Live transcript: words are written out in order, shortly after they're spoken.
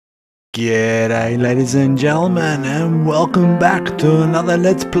G'day ladies and gentlemen, and welcome back to another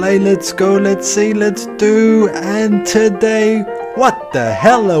Let's Play, Let's Go, Let's See, Let's Do. And today, what the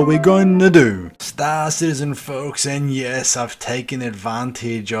hell are we going to do? Star Citizen folks, and yes, I've taken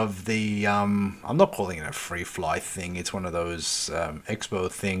advantage of the, I'm not calling it a free fly thing, it's one of those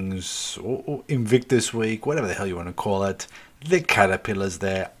expo things, or Invictus Week, whatever the hell you want to call it. The caterpillars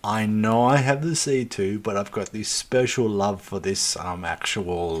there. I know I have the C2, but I've got this special love for this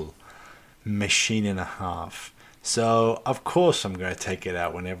actual machine and a half, so of course I'm going to take it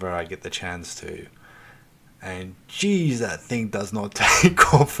out whenever I get the chance to. And geez, that thing does not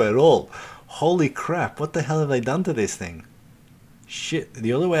take off at all. Holy crap, what the hell have they done to this thing? Shit,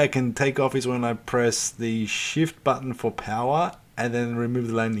 the only way I can take off is when I press the shift button for power and then remove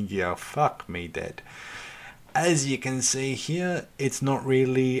the landing gear. Fuck me dead. As you can see here, it's not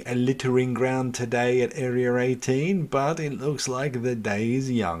really a littering ground today at Area 18, but it looks like the day is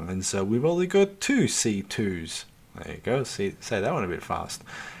young, and so we've only got 2 C2s. There you go, say that one a bit fast.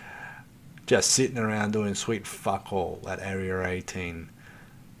 Just sitting around doing sweet fuck all at Area 18.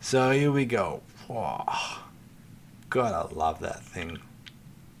 So here we go. Whoa. God, I love that thing.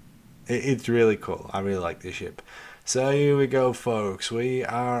 It's really cool. I really like this ship. So here we go, folks. We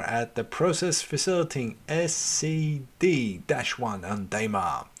are at the process facility SCD-1 on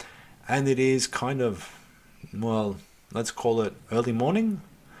Daymar. And it is kind of, well, let's call it early morning.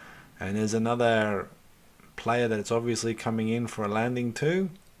 And there's another player that's obviously coming in for a landing too.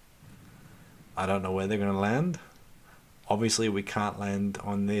 I don't know where they're going to land. Obviously we can't land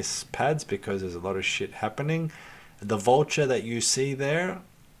on this pads because there's a lot of shit happening. The vulture that you see there,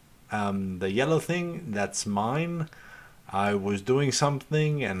 the yellow thing, that's mine. I was doing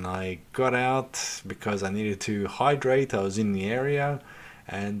something and I got out because I needed to hydrate. I was in the area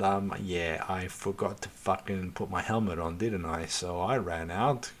and yeah, I forgot to fucking put my helmet on, didn't I? So I ran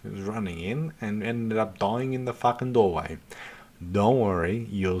out, was running in, and ended up dying in the fucking doorway. Don't worry,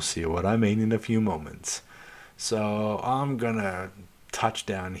 you'll see what I mean in a few moments. So I'm gonna touch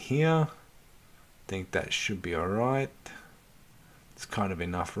down here. Think that should be alright. It's kind of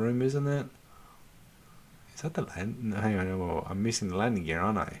enough room, isn't it? Is that the land? No, hang on, I'm missing the landing gear,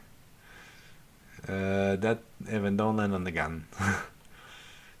 aren't I? Evan, don't land on the gun.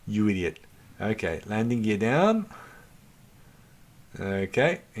 You idiot. Okay, landing gear down.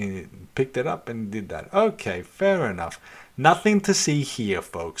 Okay, and it picked it up and did that. Okay, fair enough. Nothing to see here,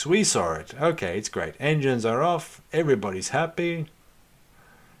 folks. We saw it. Okay, it's great. Engines are off. Everybody's happy.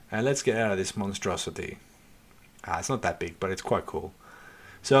 And let's get out of this monstrosity. It's not that big, but it's quite cool.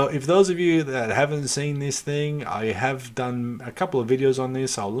 So if those of you that haven't seen this thing, I have done a couple of videos on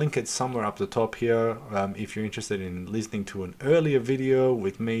this. I'll link it somewhere up the top here if you're interested in listening to an earlier video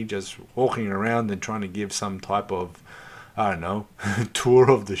with me just walking around and trying to give some type of, I don't know, tour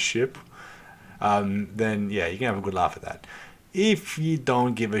of the ship. Then yeah, you can have a good laugh at that. If you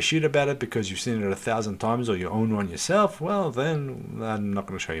don't give a shit about it because you've seen it 1,000 times or you own one yourself, well then I'm not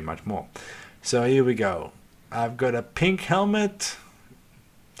going to show you much more. So here we go. I've got a pink helmet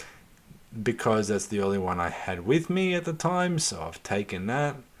because that's the only one I had with me at the time, so I've taken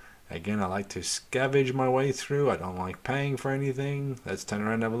that. Again, I like to scavenge my way through. I don't like paying for anything. Let's turn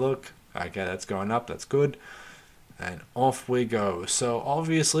around and have a look. Okay, that's going up, that's good. And off we go. So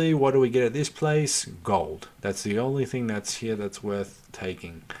obviously, what do we get at this place? Gold. That's the only thing that's here that's worth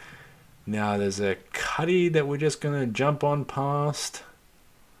taking. Now there's a cutty that we're just going to jump on past.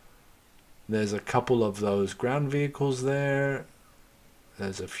 There's a couple of those ground vehicles there.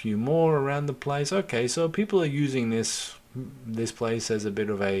 There's a few more around the place. Okay, so people are using this place as a bit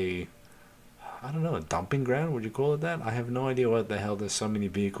of a, I don't know, a dumping ground, would you call it that? I have no idea what the hell, there's so many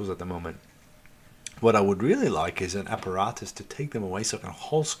vehicles at the moment. What I would really like is an apparatus to take them away so I can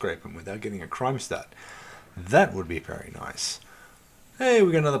hole scrape them without getting a crime stat. That would be very nice. Hey,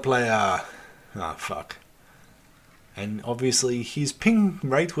 we got another player. Ah, fuck. And obviously his ping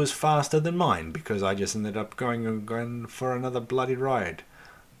rate was faster than mine because I just ended up going for another bloody ride.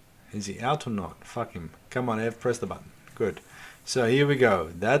 Is he out or not? Fuck him. Come on, Ev, press the button. Good. So here we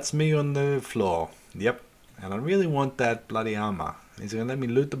go. That's me on the floor. Yep. And I really want that bloody armor. Is it going to let me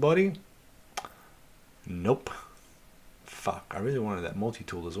loot the body? Nope. Fuck. I really wanted that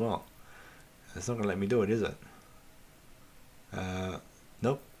multi-tool as well. It's not going to let me do it, is it?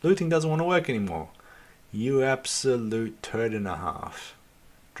 Nope. Looting doesn't want to work anymore. You absolute turd and a half.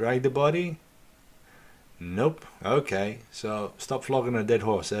 Drag the body? Nope. Okay, so stop flogging a dead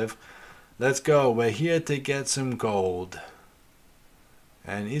horse, Ev. Let's go. We're here to get some gold.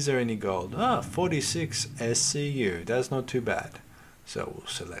 And is there any gold? 46 SCU. That's not too bad. So we'll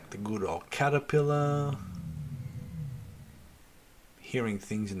select the good old caterpillar. hearing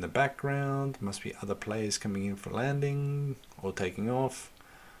things in the background. Must be other players coming in for landing or taking off.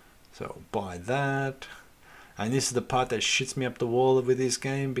 So buy that. And this is the part that shits me up the wall with this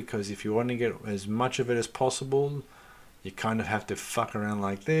game, because if you want to get as much of it as possible, you kind of have to fuck around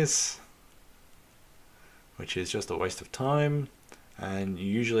like this, which is just a waste of time. And you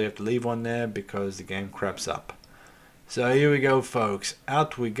usually have to leave one there because the game craps up. So here we go, folks.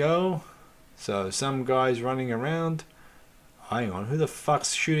 Out we go. So some guy's running around. Hang on, who the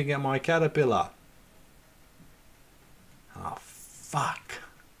fuck's shooting at my caterpillar? Oh, fuck.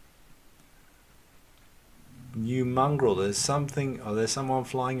 You mongrel, there's something, oh, there's someone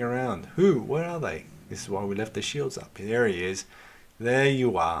flying around. Who? Where are they? This is why we left the shields up. There he is. There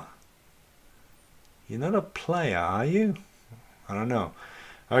you are. You're not a player, are you? I don't know.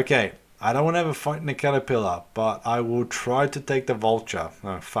 Okay, I don't want to have a fight in the caterpillar, but I will try to take the vulture.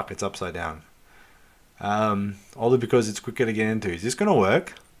 Oh, fuck, it's upside down. Only because it's quicker to get into. Is this going to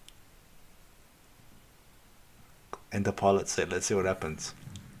work? Enter pilot seat. Let's see what happens.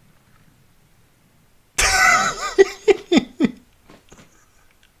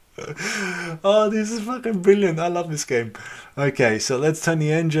 Oh, this is fucking brilliant. I love this game. Okay, so let's turn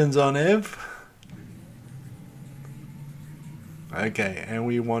the engines on, Ev. Okay, and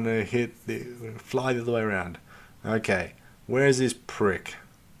we want to fly the other way around. Okay, where's this prick?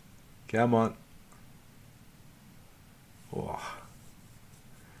 Come on. Oh.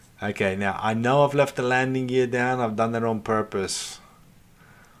 Okay, now I know I've left the landing gear down. I've done that on purpose.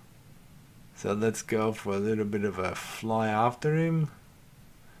 So let's go for a little bit of a fly after him.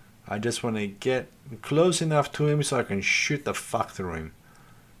 I just want to get close enough to him so I can shoot the fuck through him.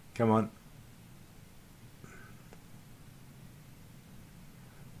 Come on.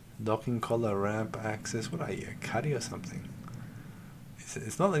 Docking collar, ramp, access. What are you, a cuddy or something?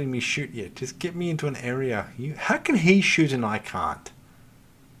 It's not letting me shoot yet. Just get me into an area. How can he shoot and I can't?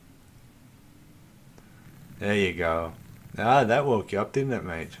 There you go. Ah, that woke you up, didn't it,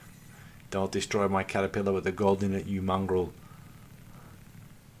 mate? Don't destroy my caterpillar with the gold in it, you mongrel.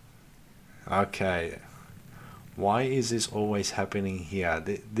 Okay. Why is this always happening here?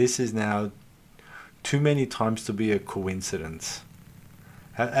 This is now too many times to be a coincidence.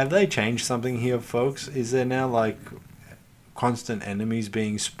 Have they changed something here, folks? Is there now like constant enemies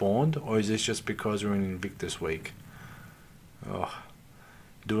being spawned, or is this just because we're in Invictus week? Oh,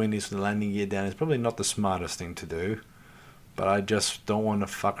 doing this with the landing gear down is probably not the smartest thing to do, but I just don't want to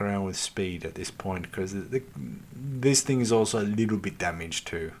fuck around with speed at this point, because this thing is also a little bit damaged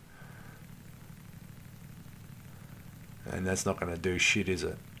too. And that's not going to do shit, is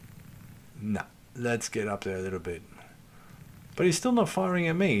it? No. Let's get up there a little bit. But he's still not firing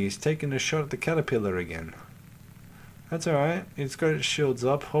at me. He's taking a shot at the caterpillar again. That's alright. It's got its shields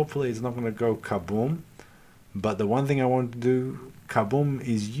up. Hopefully it's not going to go kaboom. But the one thing I want to do kaboom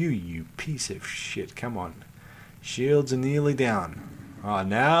is you piece of shit. Come on. Shields are nearly down. Oh,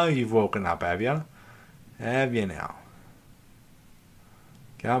 now you've woken up, have you? Have you now?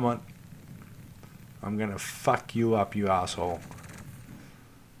 Come on. I'm gonna fuck you up, you asshole.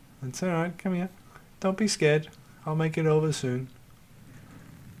 It's alright, come here. Don't be scared. I'll make it over soon.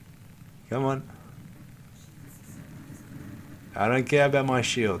 Come on. I don't care about my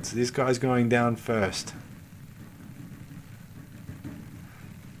shields. This guy's going down first.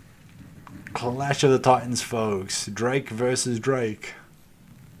 Clash of the Titans, folks. Drake versus Drake.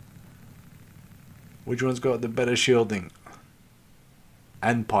 Which one's got the better shielding?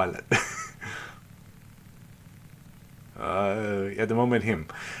 And pilot. At the moment, him.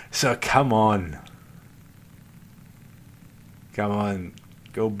 So come on. Come on.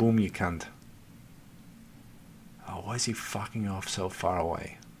 Go boom, you cunt. Oh, why is he fucking off so far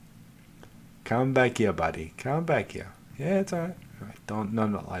away? Come back here, buddy. Come back here. Yeah, it's alright. Don't, no,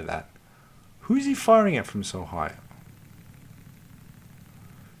 not like that. Who's he firing at from so high?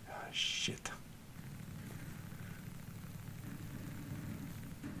 Oh, shit.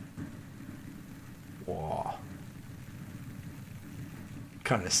 Whoa.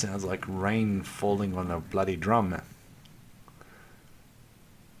 Kind of sounds like rain falling on a bloody drum.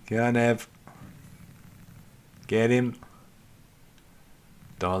 Get on, Ev. Get him.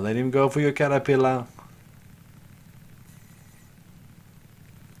 Don't let him go for your caterpillar.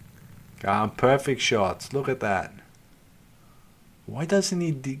 Come, perfect shots. Look at that. Why doesn't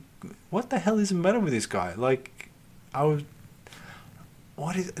he... What the hell is the matter with this guy? Like, I was...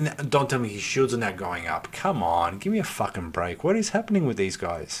 What is... Don't tell me his shields are now going up. Come on, give me a fucking break. What is happening with these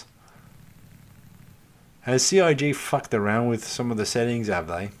guys? Has CIG fucked around with some of the settings, have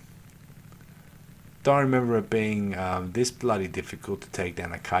they? Don't remember it being this bloody difficult to take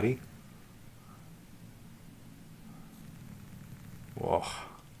down a cutty. Oh.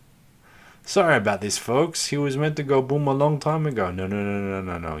 Sorry about this, folks. He was meant to go boom a long time ago. No, no, no, no,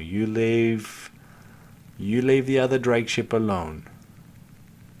 no, no. You leave the other Drake ship alone.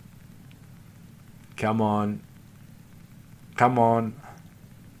 Come on. Come on.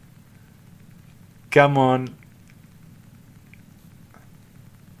 Come on.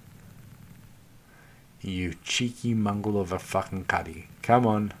 You cheeky mongrel of a fucking cuddy. Come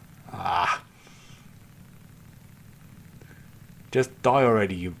on. Ah. Just die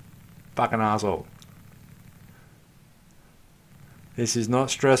already, you fucking asshole. This is not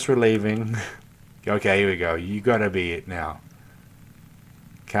stress relieving. Okay, here we go. You gotta be it now.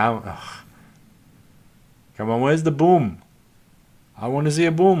 Come on, where's the boom? I want to see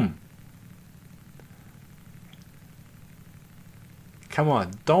a boom. Come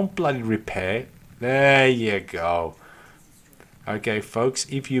on, don't bloody repair. There you go. Okay, folks,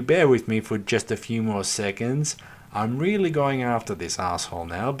 if you bear with me for just a few more seconds, I'm really going after this asshole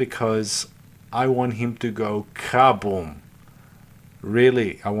now because I want him to go kaboom.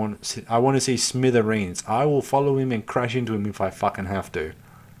 Really, I want to see smithereens. I will follow him and crash into him if I fucking have to.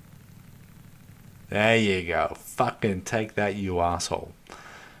 There you go. Fucking take that, you asshole.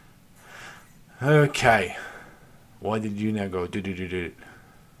 Okay. Why did you now go do?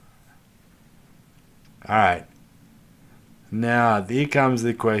 Alright. Now, here comes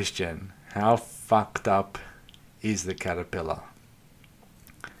the question. How fucked up is the caterpillar?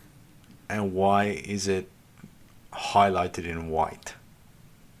 And why is it highlighted in white?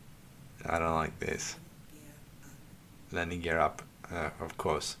 I don't like this. Landing gear up. Of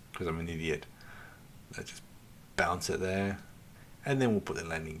course, because I'm an idiot. Let's just bounce it there. And then we'll put the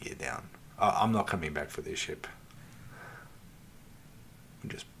landing gear down. I'm not coming back for this ship.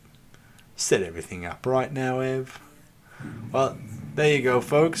 Just set everything up right now, Ev. Well, there you go,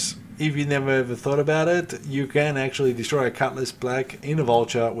 folks. If you never ever thought about it, you can actually destroy a Cutlass Black in a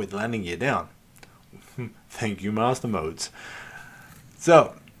Vulture with landing gear down. Thank you, Master Modes.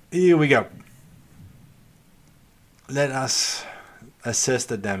 So, here we go. Let us assess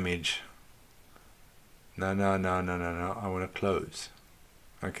the damage. No. I want to close.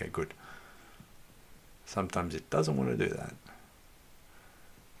 Okay, good. Sometimes it doesn't want to do that.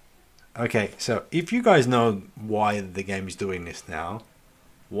 Okay, so if you guys know why the game is doing this now,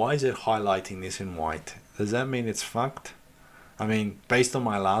 why is it highlighting this in white? Does that mean it's fucked? I mean, based on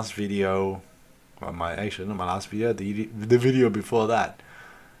my last video, well, actually not my last video, the video before that,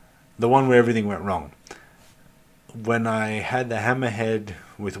 the one where everything went wrong. When I had the hammerhead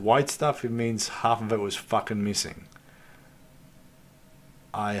with white stuff, it means half of it was fucking missing.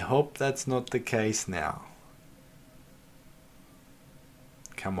 I hope that's not the case now.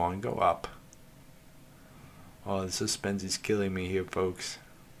 Come on, go up. Oh, the suspense is killing me here, folks.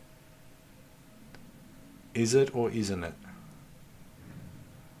 Is it or isn't it?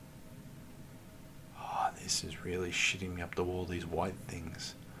 Oh, this is really shitting me up the wall, these white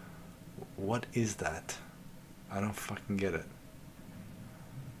things. What is that? I don't fucking get it.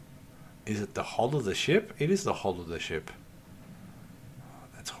 Is it the hull of the ship? It is the hull of the ship. Oh,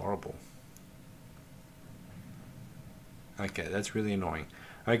 that's horrible. Okay, that's really annoying.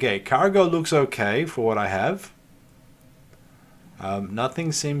 Okay, cargo looks okay for what I have.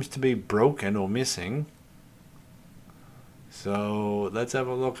 Nothing seems to be broken or missing. So let's have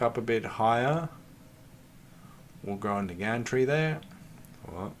a look up a bit higher. We'll go on the gantry there.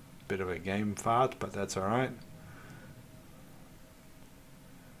 Well, bit of a game fart, but that's alright.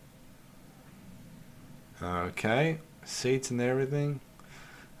 Okay, seats and everything.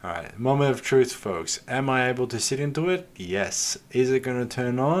 Alright, moment of truth, folks. Am I able to sit into it? Yes. Is it going to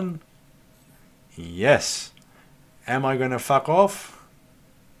turn on? Yes. Am I going to fuck off?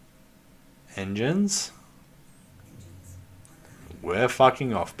 Engines? We're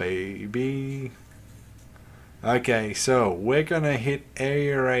fucking off, baby. Okay, so we're going to hit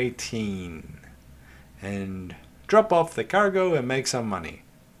Area 18 and drop off the cargo and make some money.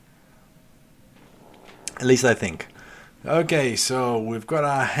 At least I think. Okay, so we've got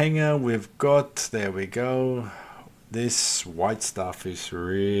our hangar, there we go. This white stuff is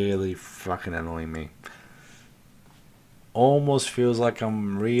really fucking annoying me. Almost feels like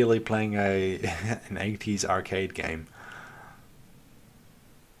I'm really playing an 80s arcade game.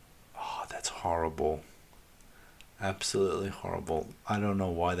 Oh, that's horrible. Absolutely horrible. I don't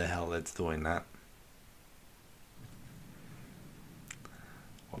know why the hell it's doing that.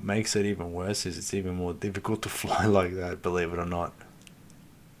 What makes it even worse is it's even more difficult to fly like that, believe it or not.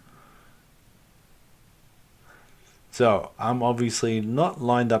 So, I'm obviously not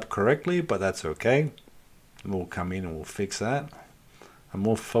lined up correctly, but that's okay. We'll come in and we'll fix that. I'm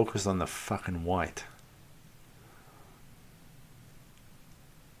more focused on the fucking white.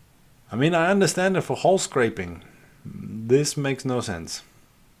 I mean, I understand it for hull scraping. This makes no sense.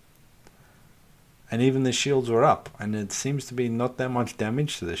 And even the shields were up, and it seems to be not that much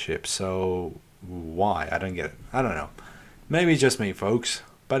damage to the ship, so why? I don't get it. I don't know. Maybe it's just me, folks.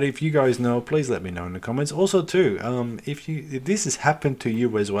 But if you guys know, please let me know in the comments. Also too, if this has happened to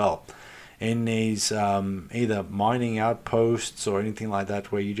you as well, in these either mining outposts or anything like that,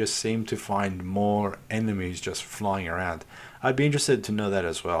 where you just seem to find more enemies just flying around, I'd be interested to know that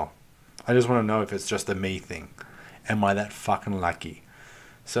as well. I just want to know if it's just a me thing. Am I that fucking lucky?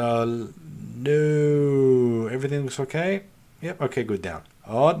 So, no, everything looks okay? Yep, okay, good, down.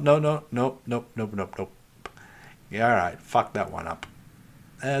 Oh, nope. Yeah, alright, fuck that one up.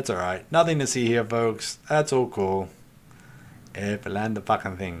 That's alright. Nothing to see here, folks. That's all cool. If land the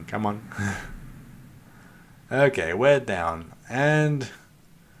fucking thing, come on. Okay, we're down. And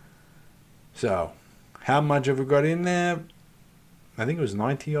so, how much have we got in there? I think it was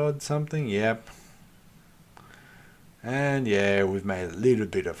 90 odd something. Yep. And yeah, we've made a little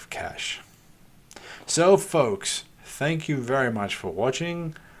bit of cash. So folks, thank you very much for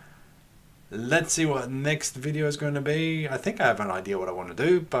watching. Let's see what next video is going to be. I think I have an idea what I want to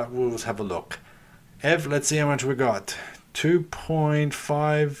do, but we'll have a look. Let's see how much we got.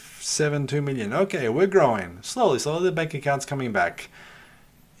 2.572 million. Okay, we're growing. Slowly, the bank account's coming back.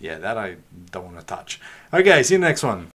 Yeah, that I don't want to touch. Okay, see you next one.